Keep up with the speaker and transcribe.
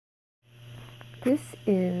This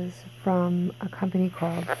is from a company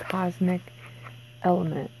called Cosmic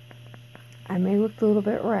Element. I may look a little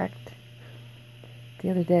bit wrecked. The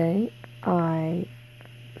other day, I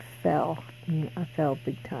fell. I fell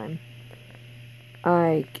big time.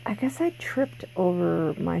 I guess I tripped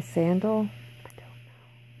over my sandal. I don't know.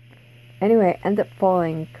 Anyway, I ended up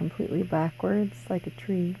falling completely backwards like a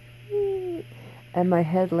tree. And my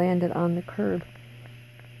head landed on the curb.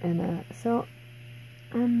 And so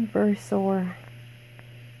I'm very sore.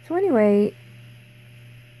 So anyway,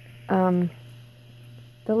 the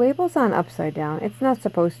label's on upside down. It's not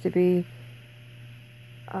supposed to be,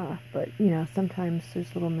 but you know, sometimes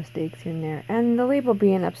there's little mistakes here and there. And the label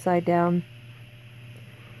being upside down,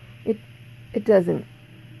 it doesn't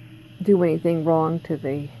do anything wrong to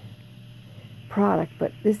the product.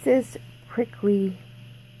 But this is prickly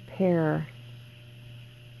pear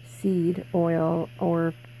seed oil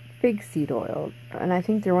or fig seed oil, and I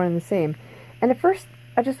think they're one and the same. And at first,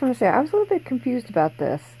 I just want to say, I was a little bit confused about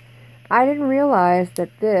this. I didn't realize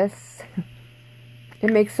that this,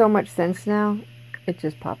 it makes so much sense now. It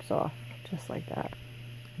just pops off, just like that.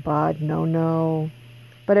 But no.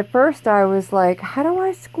 But at first I was like, how do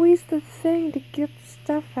I squeeze the thing to get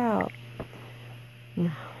stuff out?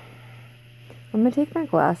 I'm going to take my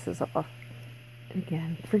glasses off.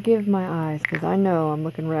 Again, forgive my eyes, because I know I'm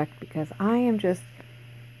looking wrecked, because I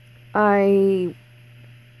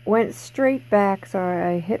went straight back, so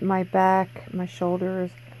I hit my back, my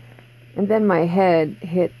shoulders, and then my head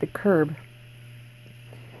hit the curb.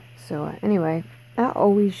 So anyway, I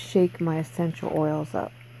always shake my essential oils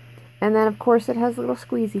up. And then, of course, it has a little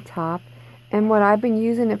squeezy top. And what I've been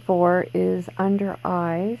using it for is under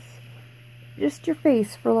eyes. Just your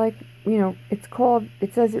face for, like, you know, it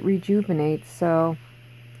says it rejuvenates. So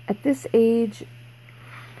at this age,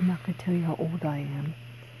 I'm not going to tell you how old I am.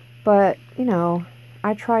 But, you know,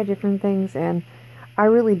 I try different things, and I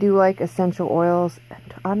really do like essential oils.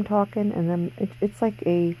 I'm talking, and then it's like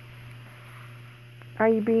a... Are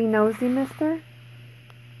you being nosy, mister?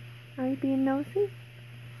 Are you being nosy?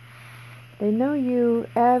 They know you.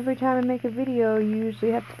 Every time I make a video, you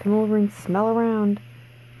usually have to come over and smell around.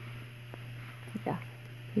 Yeah,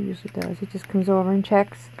 he usually does. He just comes over and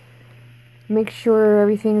checks. Make sure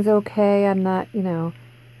everything's okay. I'm not, you know,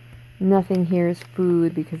 nothing here is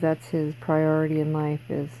food, because that's his priority in life,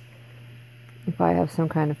 is if I have some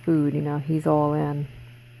kind of food, you know, he's all in.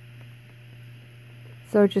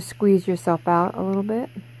 So just squeeze yourself out a little bit.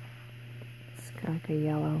 It's got like a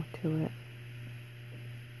yellow to it.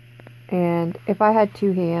 And if I had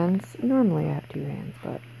two hands, normally I have two hands,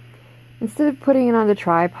 but instead of putting it on the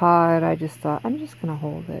tripod, I just thought, I'm just going to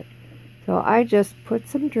hold it. So I just put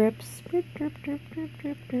some drips, drip, drip, drip, drip,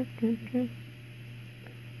 drip, drip, drip, drip.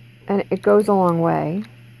 And it goes a long way.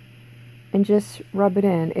 And just rub it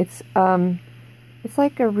in. It's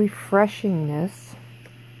like a refreshingness.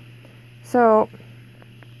 So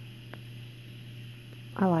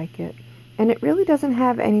I like it. And it really doesn't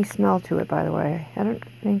have any smell to it, by the way. I don't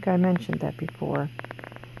think I mentioned that before.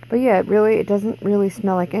 But yeah, it doesn't really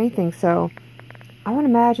smell like anything. So I would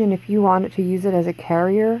imagine if you wanted to use it as a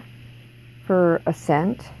carrier for a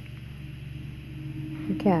scent,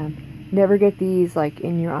 you can. Never get these like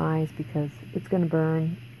in your eyes, because it's going to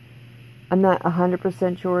burn. I'm not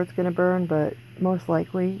 100% sure it's going to burn, but most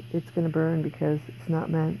likely it's going to burn because it's not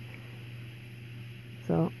meant.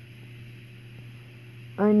 So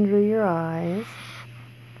under your eyes.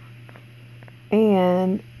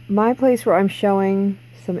 And my place where I'm showing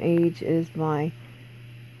some age is I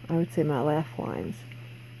would say my laugh lines.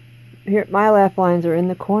 Here, my laugh lines are in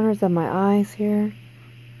the corners of my eyes here.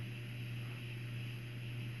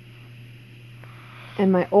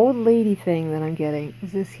 And my old lady thing that I'm getting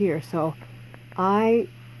is this here. So I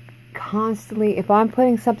constantly, if I'm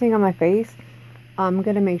putting something on my face, I'm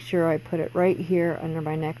going to make sure I put it right here under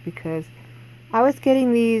my neck, because I was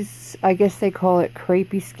getting these, I guess they call it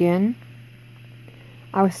crepey skin.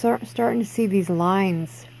 I was starting to see these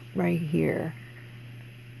lines right here,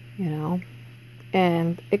 you know,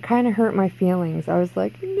 and it kind of hurt my feelings. I was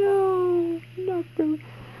like, no, not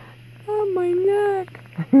my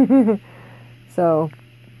neck. So,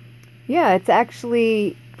 yeah, it's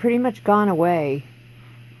actually pretty much gone away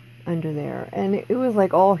under there. And it was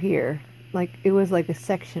like all here. Like, it was like a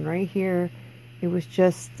section right here. It was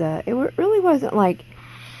just, it really wasn't like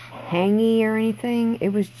hangy or anything. It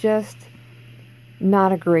was just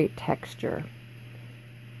not a great texture.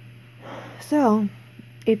 So,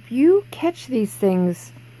 if you catch these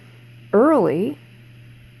things early,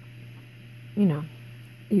 you know,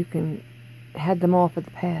 you can head them off at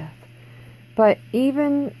the path. But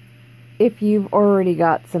even if you've already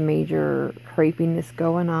got some major crepiness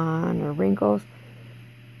going on or wrinkles,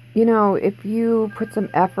 you know, if you put some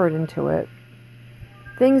effort into it,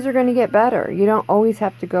 things are going to get better. You don't always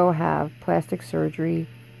have to go have plastic surgery.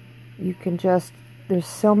 You can just, there's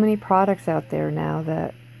so many products out there now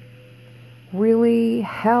that really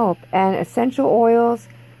help. And essential oils,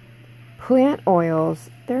 plant oils,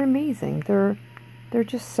 they're amazing. They're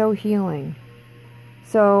just so healing.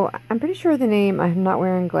 So I'm pretty sure the name, I'm not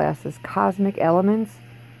wearing glasses, Cosmic Elements.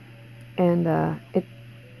 And it,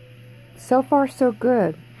 so far so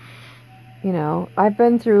good. You know, I've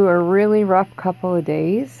been through a really rough couple of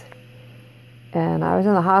days. And I was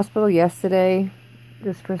in the hospital yesterday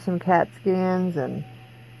just for some CAT scans and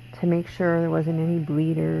to make sure there wasn't any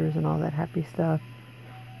bleeders and all that happy stuff.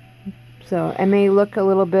 So it may look a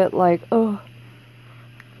little bit like, oh,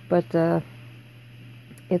 but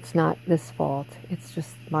it's not this fault. It's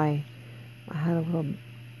just I had a little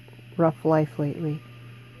rough life lately.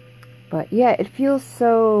 But yeah, it feels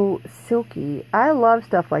so silky. I love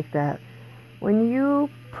stuff like that. When you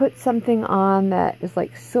put something on that is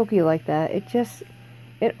like silky like that,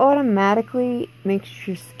 it automatically makes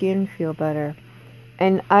your skin feel better.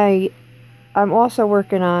 And I'm also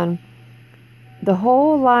working on, the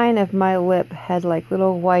whole line of my lip had like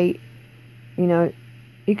little white, you know,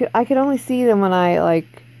 I could only see them when I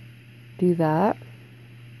like do that.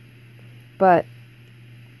 But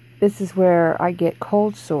this is where I get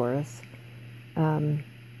cold sores.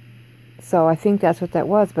 So I think that's what that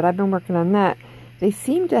was, but I've been working on that. They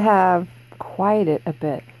seem to have quieted a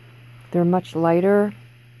bit. They're much lighter.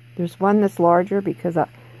 There's one that's larger because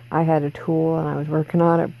I had a tool and I was working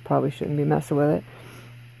on it. Probably shouldn't be messing with it.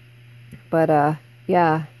 But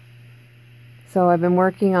yeah. So I've been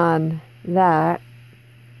working on that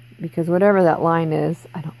because whatever that line is,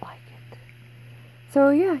 I don't like it.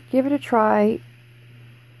 So yeah, give it a try.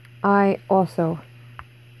 I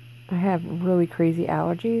have really crazy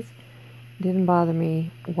allergies. Didn't bother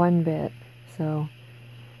me one bit. So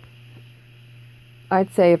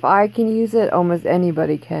I'd say if I can use it, almost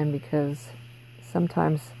anybody can, because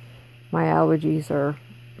sometimes my allergies are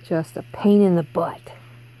just a pain in the butt.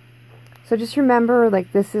 So just remember,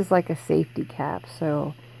 like, this is like a safety cap,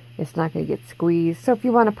 so it's not going to get squeezed. So if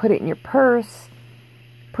you want to put it in your purse,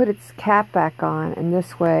 put its cap back on, and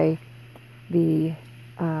this way the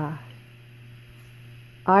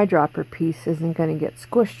eyedropper piece isn't going to get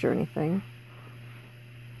squished or anything.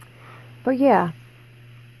 But yeah,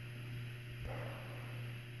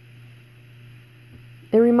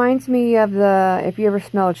 it reminds me of if you ever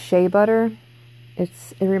smelled shea butter, it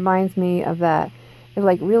reminds me of that. It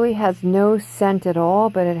like really has no scent at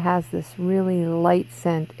all, but it has this really light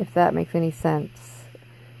scent, if that makes any sense.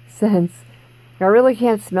 I really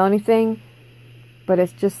can't smell anything, but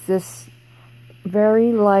it's just this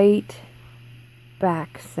very light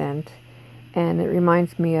back scent, and it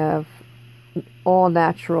reminds me of all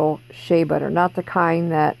natural shea butter, not the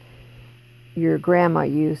kind that your grandma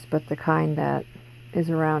used, but the kind that is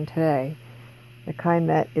around today, the kind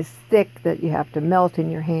that is thick that you have to melt in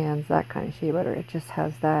your hands, that kind of shea butter. It just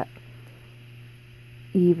has that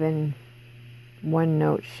even one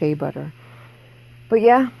note shea butter. But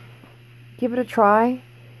yeah, give it a try.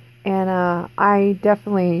 And I've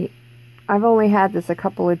only had this a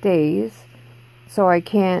couple of days, so I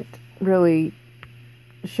can't really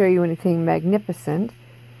show you anything magnificent,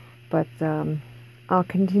 but I'll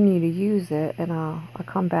continue to use it, and I'll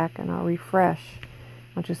come back and I'll refresh.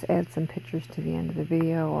 I'll just add some pictures to the end of the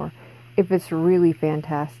video, or if it's really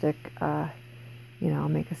fantastic, you know, I'll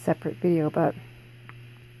make a separate video. But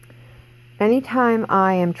anytime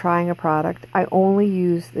I am trying a product, I only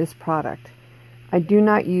use this product. I do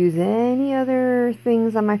not use any other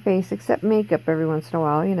things on my face except makeup every once in a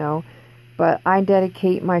while, you know. But I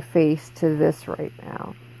dedicate my face to this right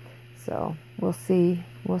now. So we'll see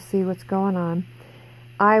what's going on.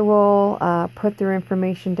 I will put their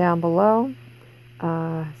information down below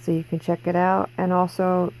so you can check it out. And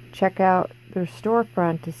also check out their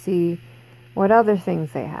storefront to see what other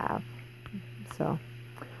things they have. So,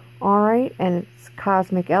 alright, and it's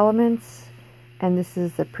Cosmic Elements. And this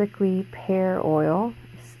is the Prickly Pear Oil.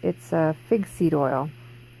 It's a fig seed oil.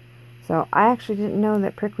 So I actually didn't know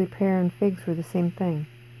that prickly pear and figs were the same thing.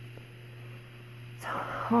 So,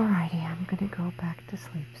 alrighty, I'm going to go back to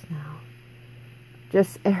sleep now.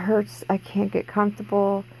 Just, it hurts. I can't get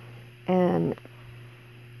comfortable. And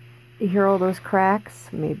you hear all those cracks.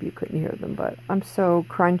 Maybe you couldn't hear them, but I'm so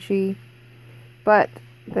crunchy. But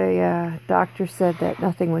the doctor said that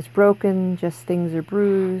nothing was broken, just things are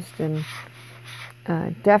bruised. And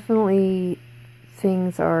definitely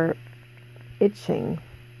things are itching.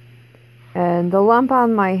 And the lump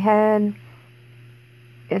on my head,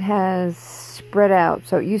 it has spread out.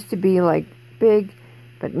 So it used to be like big,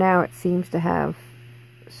 but now it seems to have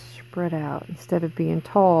spread out. Instead of being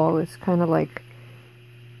tall, it's kind of like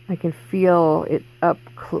I can feel it up,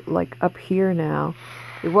 like up here now.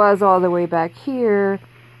 It was all the way back here.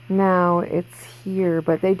 Now it's here.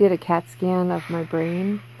 But they did a CAT scan of my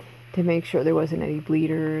brain to make sure there wasn't any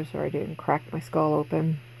bleeders or I didn't crack my skull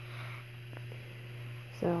open.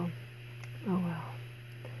 So, oh well.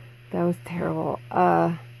 That was terrible.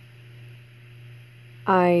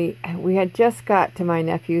 We had just got to my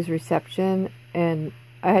nephew's reception, and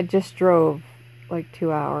I had just drove like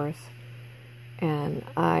 2 hours, and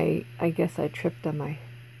I guess I tripped on my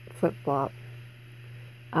flip-flop.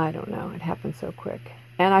 I don't know. It happened so quick.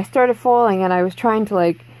 And I started falling, and I was trying to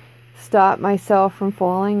like stop myself from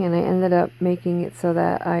falling, and I ended up making it so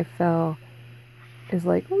that I fell is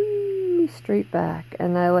like whee, straight back,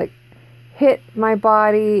 and I like hit my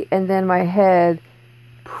body and then my head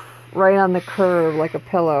right on the curb like a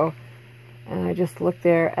pillow. And I just looked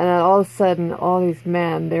there, and then all of a sudden all these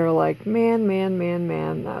men, they were like, man, man, man,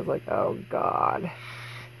 man. And I was like, oh God.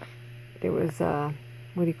 There was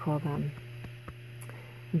what do you call them,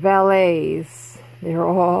 valets. They were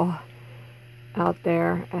all out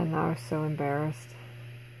there, and I was so embarrassed.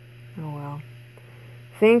 Oh well.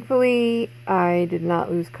 Thankfully, I did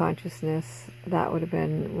not lose consciousness. That would have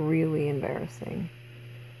been really embarrassing.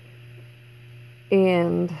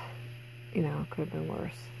 And, you know, it could have been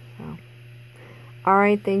worse. So,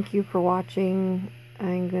 alright, thank you for watching.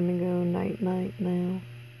 I'm going to go night-night now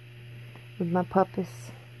with my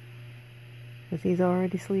puppies. Because he's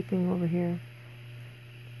already sleeping over here.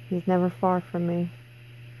 He's never far from me.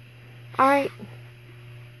 Alright.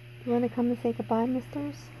 You want to come and say goodbye,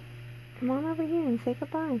 misters? Come on over here and say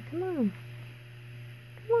goodbye. Come on.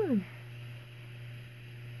 Come on.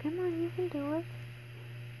 Come on, you can do it.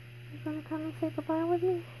 You gonna come and say goodbye with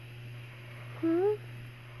me? Huh?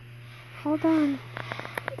 Hold on.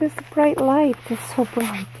 This bright light is so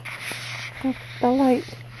bright. The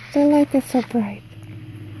light is so bright.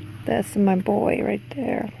 That's my boy right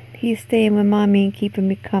there. He's staying with mommy and keeping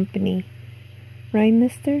me company. Right,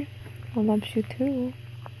 mister? I loves you too.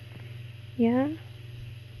 Yeah?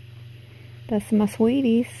 That's my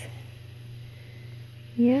sweeties.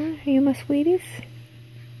 Yeah, are you my sweeties?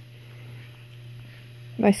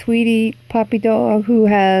 My sweetie puppy dog who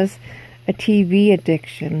has a TV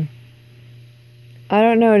addiction. I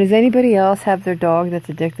don't know, does anybody else have their dog that's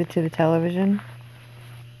addicted to the television?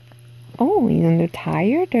 Oh, and they're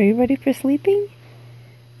tired? Are you ready for sleeping?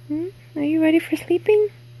 Are you ready for sleeping?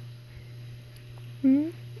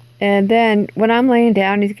 And then, when I'm laying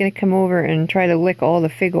down, he's going to come over and try to lick all the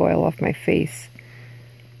fig oil off my face.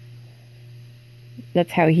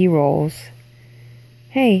 That's how he rolls.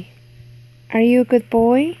 Hey, are you a good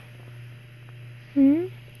boy?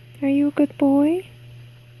 Are you a good boy?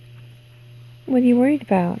 What are you worried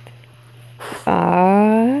about?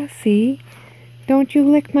 See? Don't you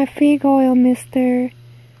lick my fig oil, mister.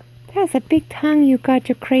 That's a big tongue you got,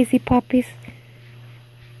 you crazy puppies.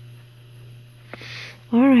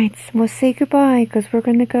 Alright, we'll say goodbye, because we're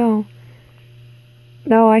going to go.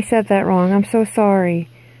 No, I said that wrong. I'm so sorry.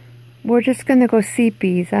 We're just going to go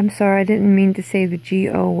seepies. I'm sorry, I didn't mean to say the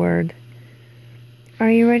G-O word.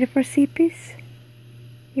 Are you ready for seepies?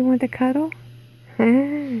 You want to cuddle?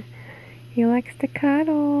 He likes to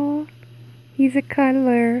cuddle. He's a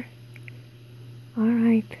cuddler.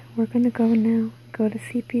 Alright, we're going to go now. Go to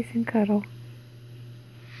seepies and cuddle.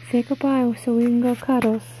 Say goodbye so we can go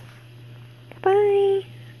cuddles. Bye.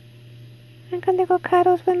 I'm gonna go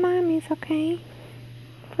cuddles with mommies, okay?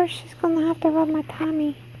 First she's gonna have to rub my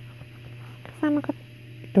tummy. Cause I'm a good...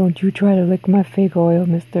 Don't you try to lick my fig oil,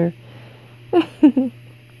 mister. I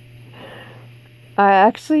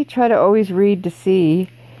actually try to always read to see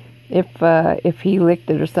if he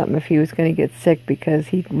licked it or something, if he was gonna get sick, because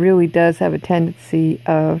he really does have a tendency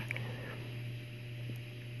of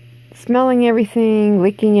smelling everything,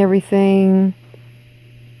 licking everything.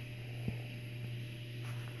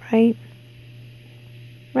 Right?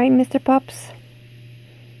 Right, Mr. Pups?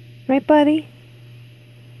 Right, buddy?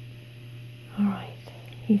 Alright.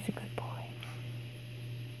 He's a good boy.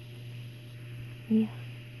 Yeah.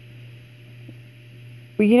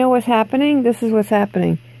 Well, you know what's happening? This is what's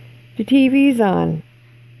happening. The TV's on.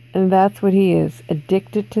 And that's what he is.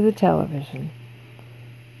 Addicted to the television.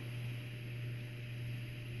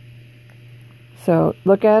 So,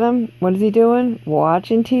 look at him. What is he doing?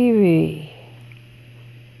 Watching TV.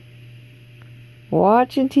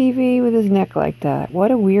 Watching TV with his neck like that.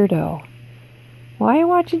 What a weirdo. Why are you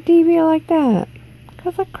watching TV like that?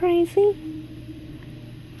 'Cause I'm crazy.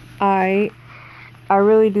 I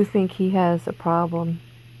really do think he has a problem.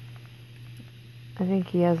 I think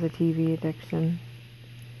he has a TV addiction.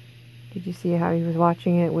 Did you see how he was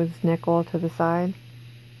watching it with his neck all to the side?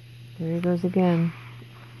 There he goes again.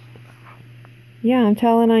 Yeah, I'm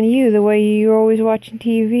telling on you, the way you're always watching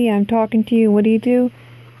TV. I'm talking to you. What do? You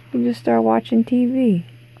just start watching TV.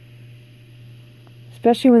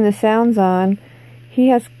 Especially when the sound's on. He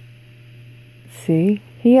has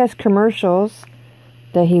commercials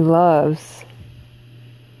that he loves.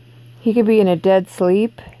 He could be in a dead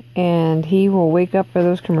sleep and he will wake up for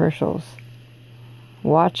those commercials.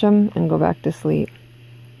 Watch them and go back to sleep.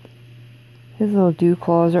 His little dew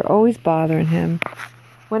claws are always bothering him.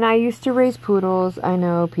 When I used to raise poodles, I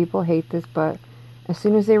know people hate this, but as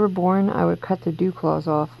soon as they were born, I would cut the dew claws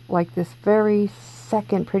off. Like this very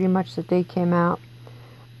second, pretty much, that they came out,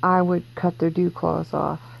 I would cut their dew claws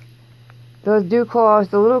off. Those dew claws,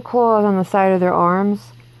 the little claws on the side of their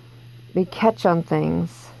arms, they catch on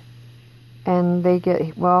things. And they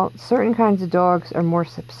get, well, certain kinds of dogs are more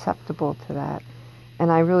susceptible to that.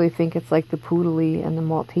 And I really think it's like the poodle-y and the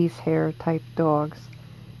Maltese hair type dogs.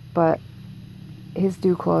 But his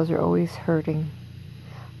dew claws are always hurting.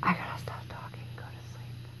 I gotta stop talking and go to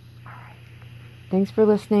sleep. Alright. Thanks for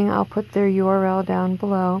listening. I'll put their URL down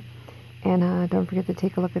below. And don't forget to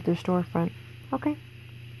take a look at their storefront. Okay.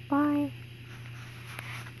 Bye.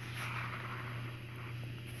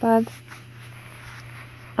 Bud,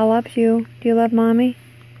 I love you. Do you love Mommy?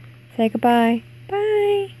 Say goodbye.